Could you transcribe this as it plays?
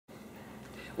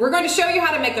We're going to show you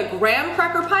how to make a graham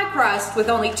cracker pie crust with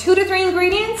only 2 to 3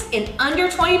 ingredients in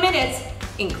under 20 minutes,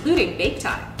 including bake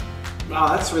time.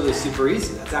 Wow, that's really super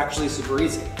easy. That's actually super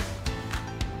easy.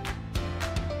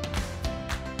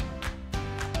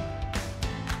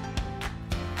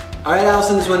 All right,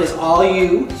 Allison, this one is all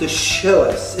you, so show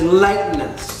us, enlighten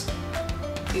us.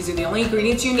 These are the only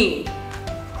ingredients you need.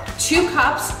 2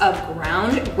 cups of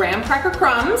ground graham cracker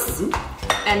crumbs,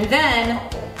 and then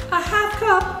a ½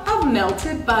 cup of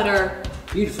melted butter.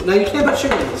 Beautiful. Now you can't put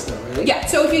sugar in this though, right? Yeah,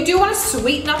 so if you do want to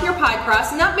sweeten up your pie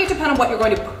crust, and that may depend on what you're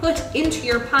going to put into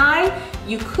your pie,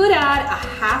 you could add a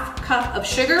 ½ cup of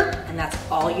sugar, and that's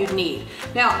all you need.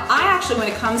 Now, I actually, when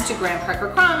it comes to graham cracker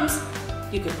crumbs,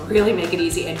 you can really make it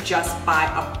easy and just buy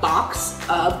a box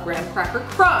of graham cracker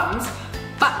crumbs.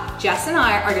 But Jess and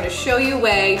I are going to show you a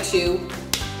way to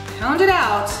pound it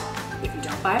out if you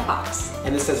don't buy a box.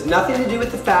 And this has nothing to do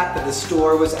with the fact that the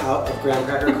store was out of graham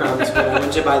cracker crumbs when I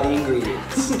went to buy the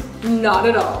ingredients. Not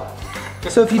at all.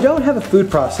 So if you don't have a food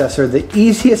processor, the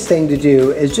easiest thing to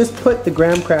do is just put the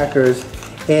graham crackers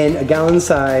in a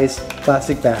gallon-sized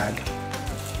plastic bag.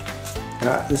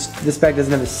 This bag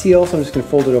doesn't have a seal, so I'm just going to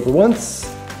fold it over once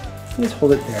and just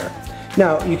hold it there.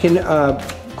 Now you can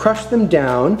crush them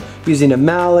down using a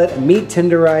mallet, a meat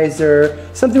tenderizer,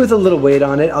 something with a little weight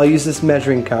on it. I'll use this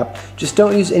measuring cup. Just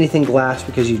don't use anything glass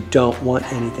because you don't want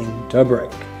anything to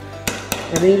break.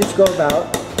 And then you just go about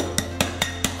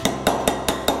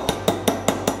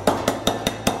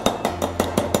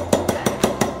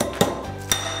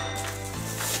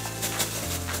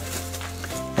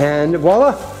and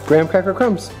voila, graham cracker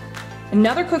crumbs.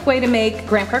 Another quick way to make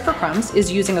graham cracker crumbs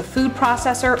is using a food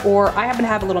processor, or I happen to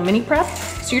have a little mini prep.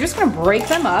 So you're just gonna break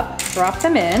them up, drop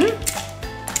them in,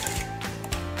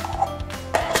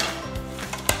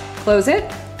 close it,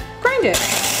 grind it.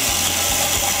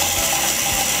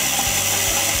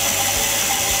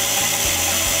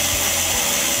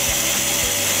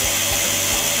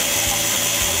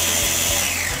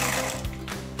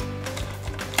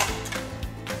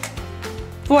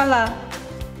 Voila!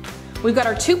 We've got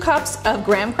our 2 cups of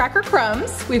graham cracker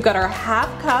crumbs. We've got our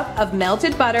 ½ cup of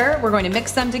melted butter. We're going to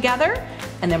mix them together,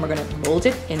 and then we're going to mold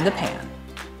it in the pan.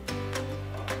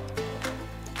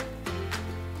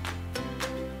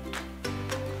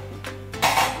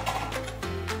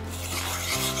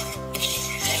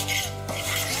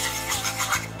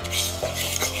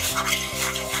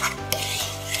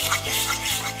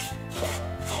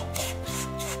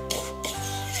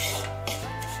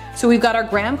 So we've got our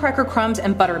graham cracker crumbs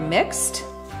and butter mixed.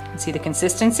 You can see the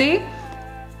consistency.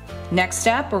 Next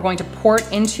step, we're going to pour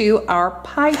it into our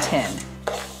pie tin.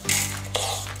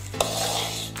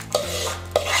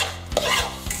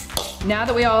 Now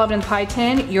that we all have it in the pie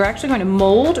tin, you're actually going to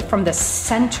mold from the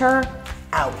center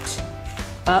out,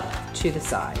 up to the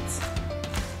sides.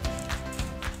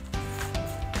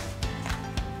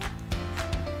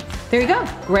 There you go,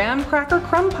 graham cracker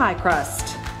crumb pie crust.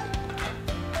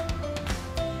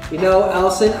 You know,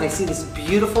 Allison, I see this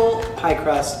beautiful pie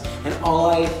crust, and all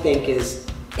I think is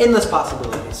endless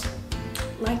possibilities.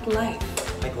 Like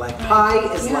life. Like life.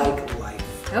 Pie is like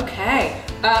life. Okay.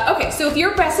 Okay, so if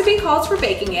your recipe calls for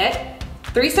baking it,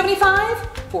 375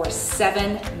 for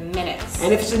 7 minutes.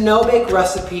 And if it's a no-bake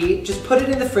recipe, just put it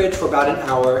in the fridge for about an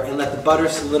hour and let the butter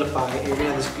solidify, and you're gonna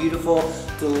have this beautiful,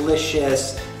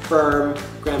 delicious, firm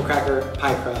graham cracker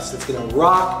pie crust that's gonna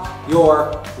rock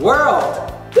your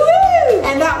world. Woohoo!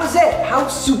 And that was it. How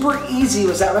super easy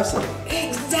was that recipe?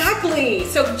 Exactly.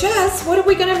 So Jess, what are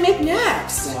we gonna make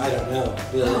next? Well, I don't know.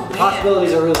 The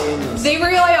possibilities are really endless. They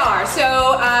really are.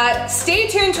 So stay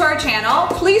tuned to our channel.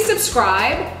 Please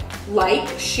subscribe,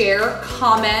 like, share,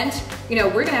 comment. You know,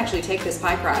 we're gonna actually take this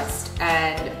pie crust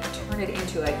and turn it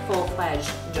into a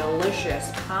full-fledged, delicious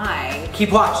pie.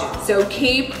 Keep watching. So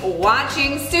keep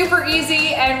watching, super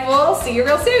easy, and we'll see you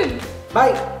real soon.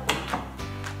 Bye.